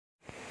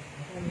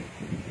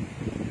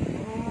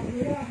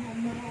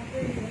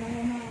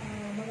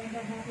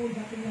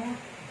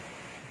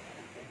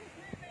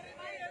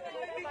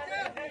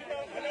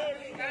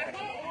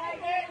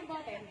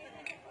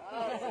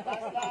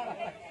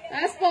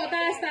Taas po,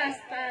 taas.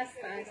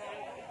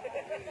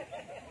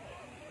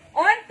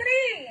 On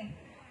 3.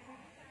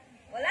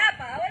 Wala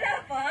pa.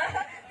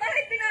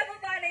 Bakit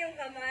pinababa na yung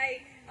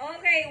kamay?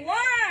 Okay, 1,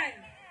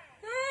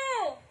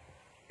 2,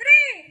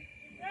 3.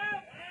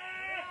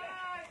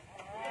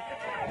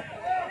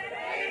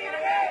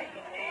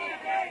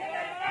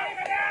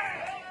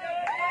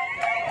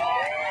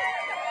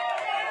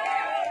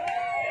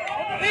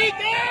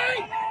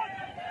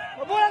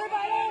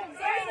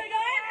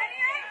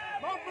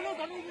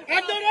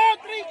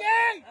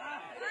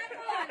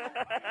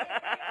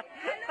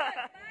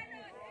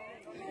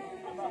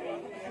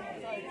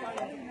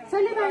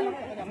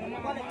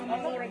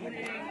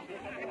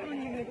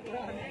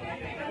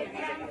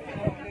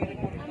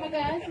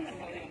 Agad!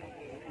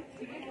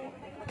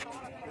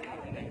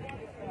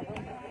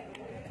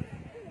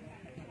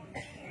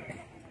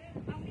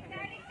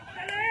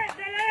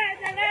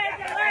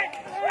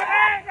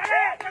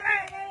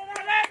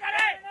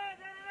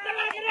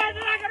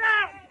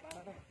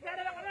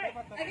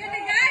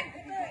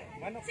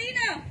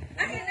 Sino?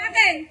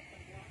 Akin!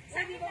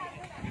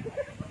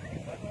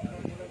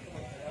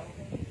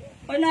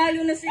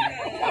 Panalo na sila.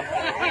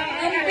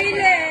 Ang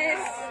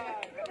bilis!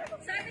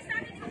 Sabi sa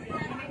akin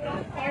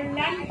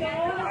Orlando.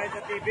 Sa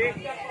TV.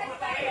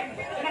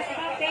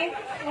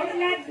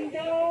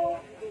 Orlando.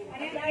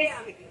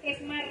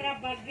 Es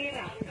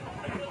Marabagira.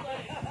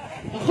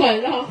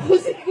 Akala ko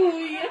si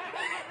Kuya.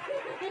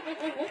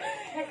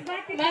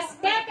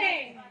 Masbate.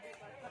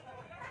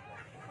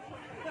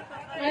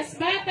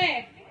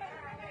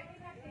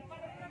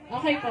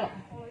 Okay po.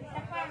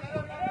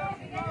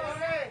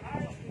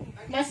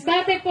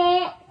 Masbate po.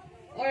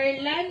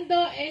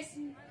 Orlando es...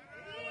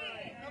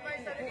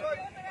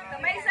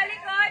 Kamay sa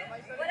likod.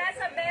 Wala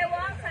sa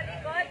bewang. Sa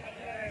likod.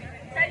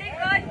 Sa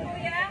likod,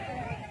 kuya.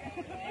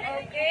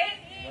 Okay.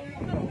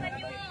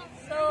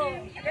 So,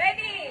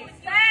 ready,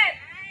 set,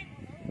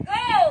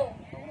 go!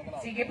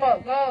 Sige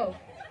po, go.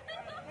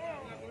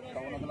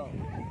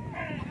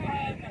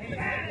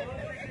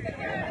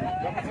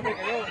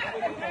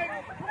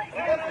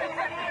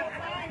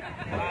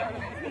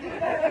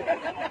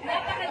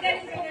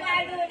 Napakagaling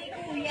pumalo ni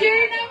kuya.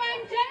 Cheer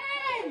naman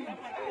dyan!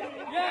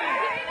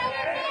 Cheer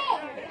naman po!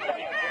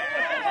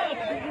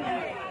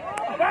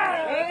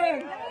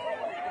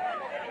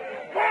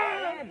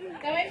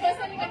 Kamay po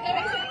sa likod,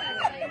 kamay sa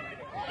likod.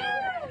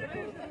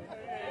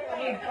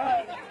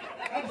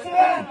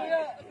 Kapsuan!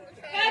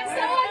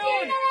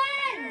 Cheer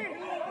naman!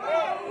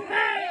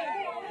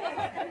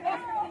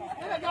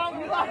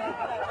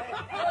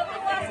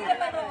 Tuwa sila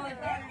pa roon.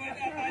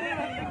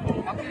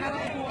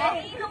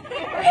 Naiinom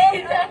din.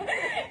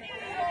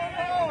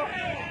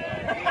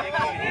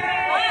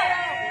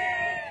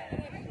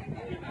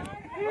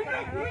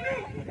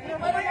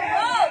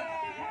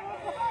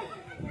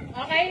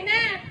 Okay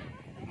na!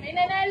 May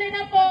nanalo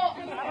na po!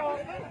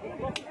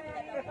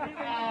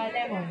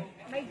 Lemon.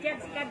 May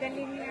judge ka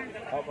dalhin niya.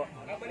 Opo.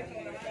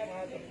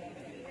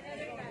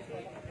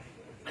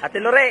 Ate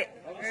Lore,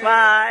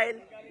 smile!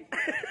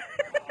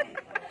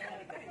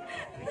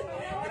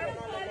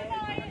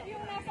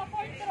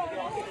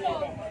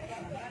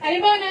 Alam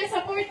mo,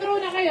 nasa 4th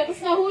row na kayo,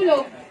 tapos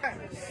nahulog. 1,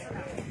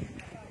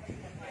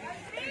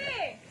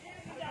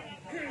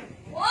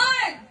 2,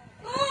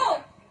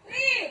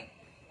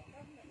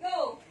 3,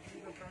 go!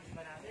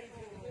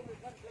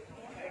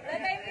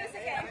 Lagay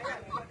music eh.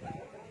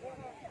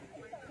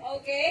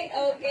 Okay.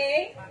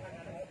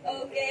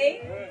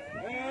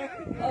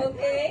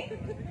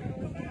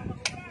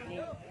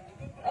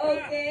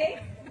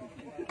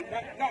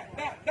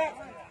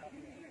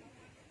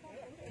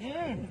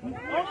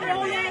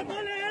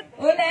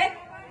 Ulit.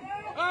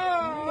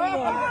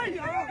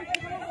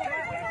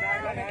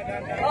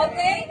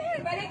 Okay,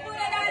 balik po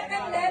na lahat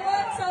ng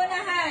lemon sa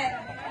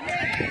unahan.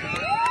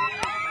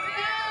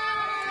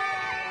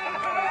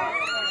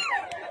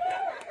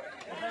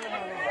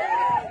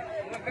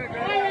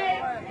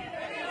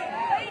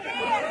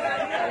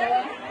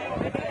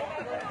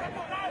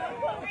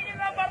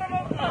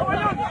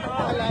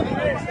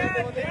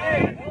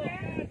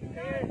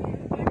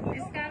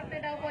 Diskarte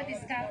daw po,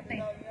 diskarte.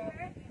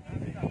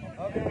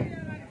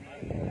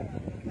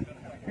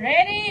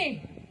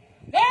 Ready?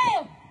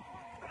 Go!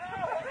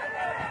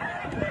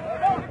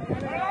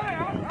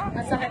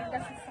 Masakit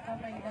kasi sa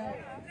kamay daw.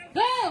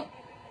 Go!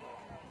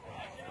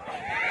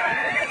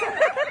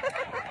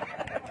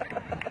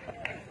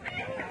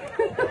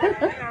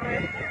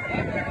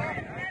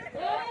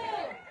 Go!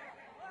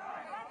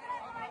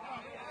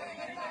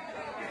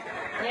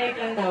 Yan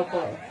lang daw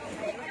po.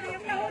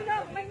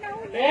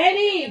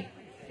 Ready?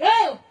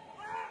 Go!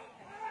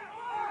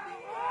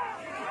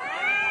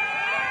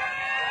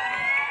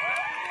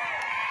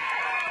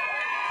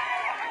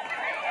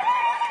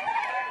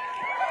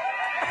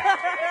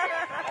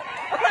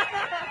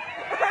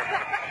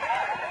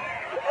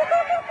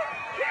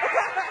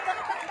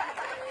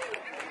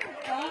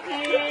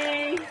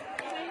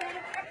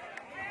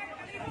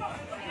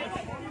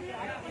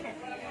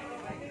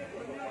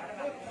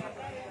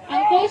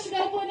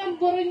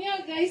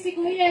 si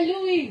Kuya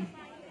Louie.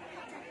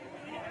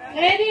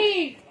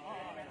 Ready?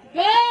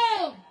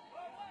 Go!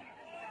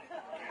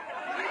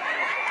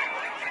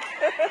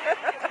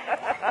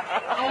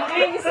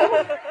 Okay, gusto mo.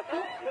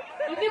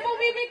 Hindi mo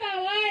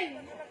bibitawan.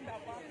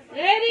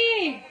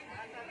 Ready?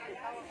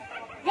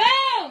 Go!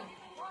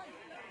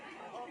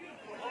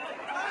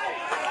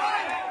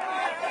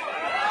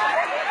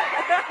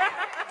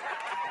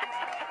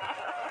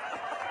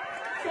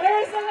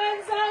 Sir, sa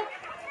hands up.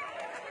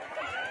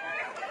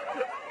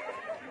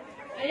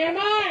 Ayan,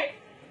 Mark.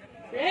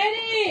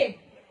 Ready?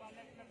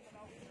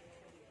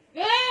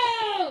 Go!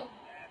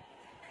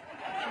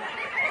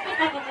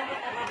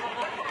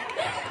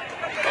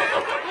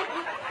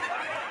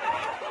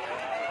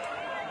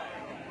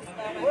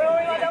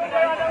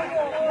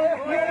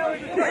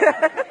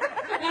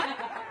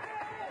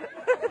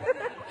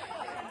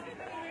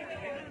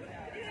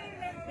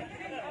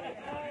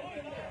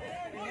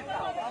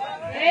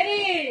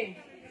 Ready?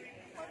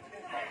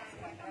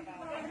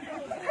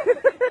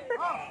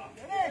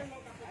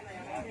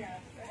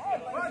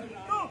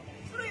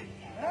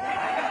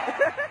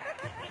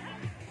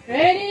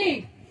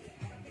 Ready?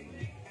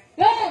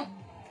 Go!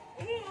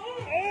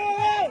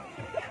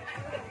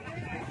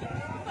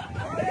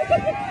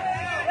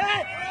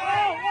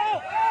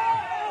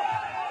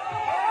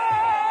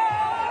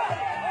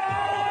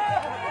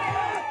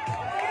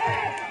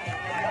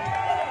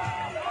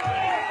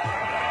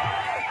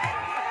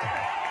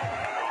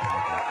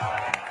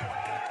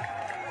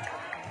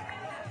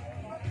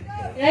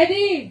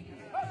 Ready?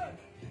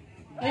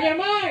 On your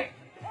mark.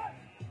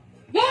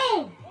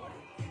 Go!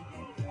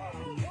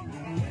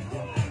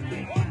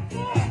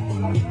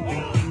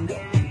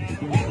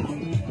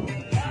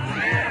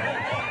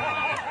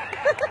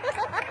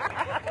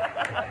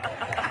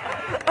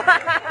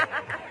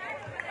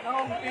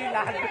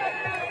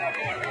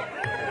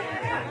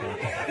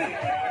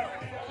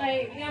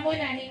 Okay, hinga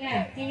muna,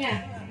 hinga.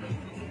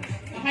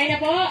 Okay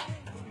na po?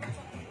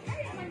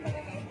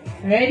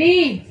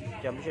 Ready?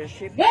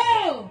 Championship.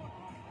 Go!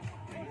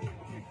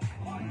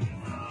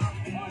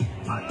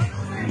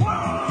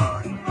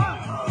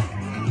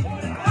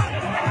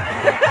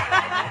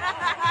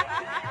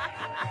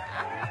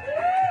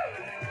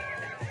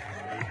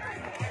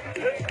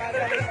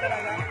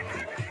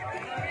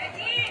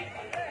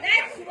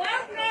 Let's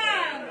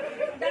welcome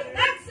the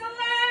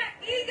Taxawa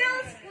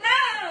Eagles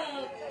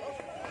Club!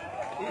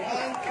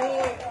 1,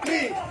 2,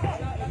 3.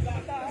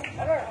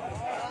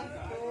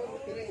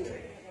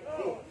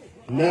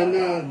 Na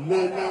na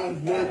na na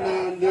na na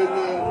na na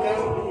na.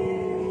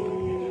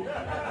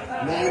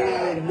 Na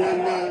na na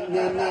na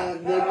na na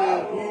na na.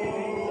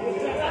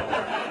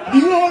 Di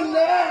mo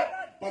lahat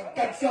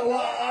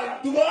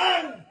pagkagsawaan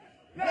dumaan.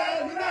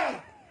 Lalo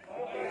na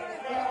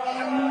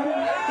ang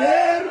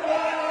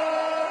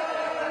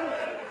terman.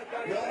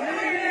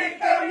 Narinig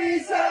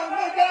kami sa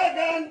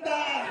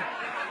magaganda.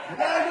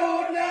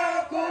 Lalo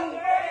na kung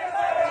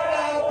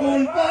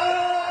kapul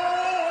pa.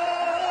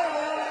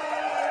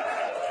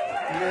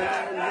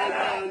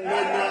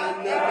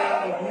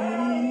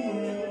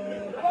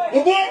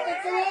 Mabuhat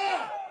at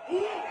sawa!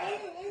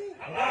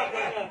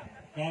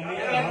 Kami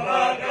ang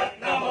magat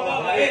na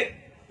mababait,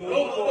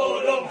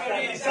 tumutulong sa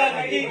isa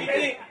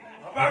nagigiti.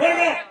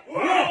 Pagana!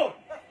 Uno!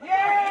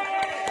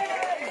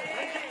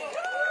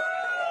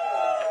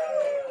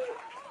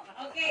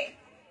 Okay.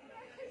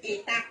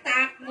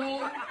 Itaktak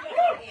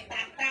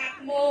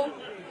mo,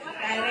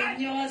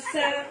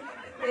 karinyosa,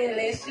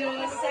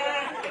 delisyosa,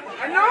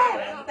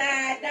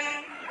 plantada,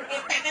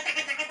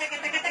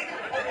 itakatakatakatakatak.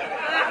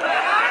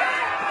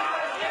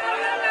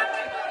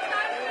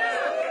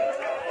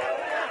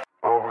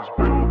 I was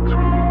built to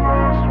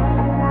last with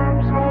the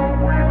webs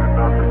I'm weaving.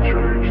 I could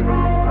change the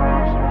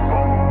past with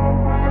all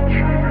I'm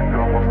achieving.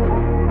 Got my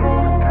foot on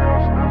the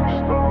gas, never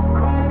stop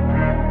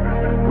competing. If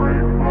you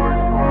break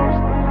like glass,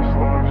 then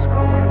this life's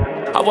gonna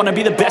end. I wanna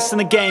be the best in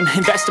the game,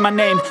 invest in my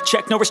name.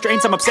 Check no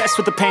restraints, I'm obsessed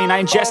with the pain.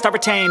 I ingest, I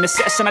retain,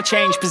 assess and I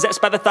change. Possessed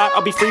by the thought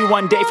I'll be free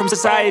one day from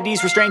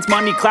society's restraints.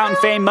 Money, clout and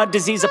fame, mud,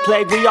 disease, a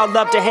plague. We all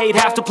love to hate,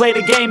 have to play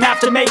the game, have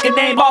to make a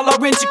name. All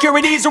our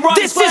insecurities are on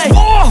display. This is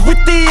war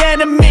with the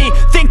enemy,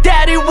 think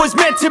that it was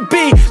meant to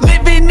be.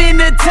 Living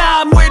in a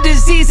time where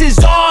disease is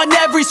on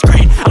every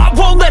screen. I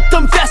won't let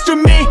them fester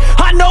me,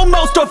 I know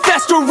most are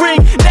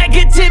festering.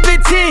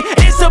 Negativity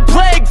is a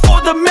plague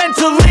for the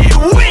mentally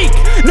weak.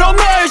 No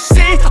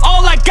mercy,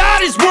 all I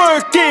got is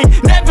working.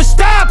 Never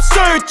stop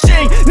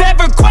searching,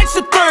 never quench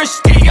the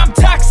thirsty. I'm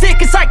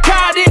toxic and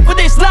psychotic, with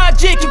this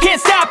logic you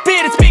can't stop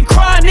it. It's been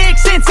chronic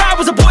since I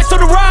was a boy, so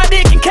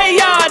neurotic and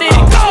chaotic.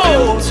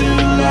 Go! To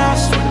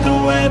last with the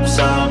webs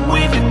I'm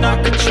weaving. I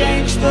could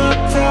change the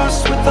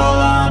past with all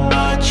I'm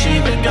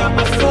achieving. Got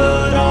my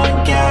foot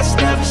on gas,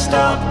 never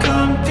stop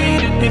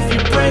competing. If you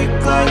break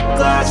like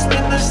glass,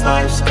 then this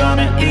life's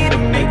gonna eat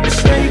 'em. Make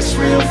mistakes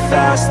real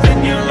fast,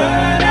 then you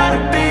learn how to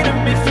beat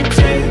 'em. If you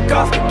take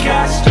off the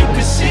cast, you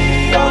can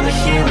see all the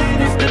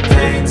healing. If the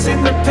pain's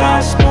in the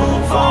past,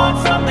 move on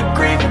from the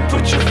grave and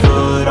put your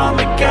foot on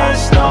the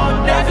gas.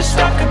 No, never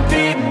stop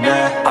competing,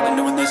 yeah. I've been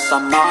doing this,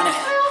 I'm on it.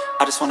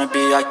 I just wanna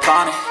be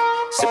iconic.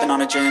 Sipping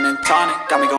on a gin and tonic, got me going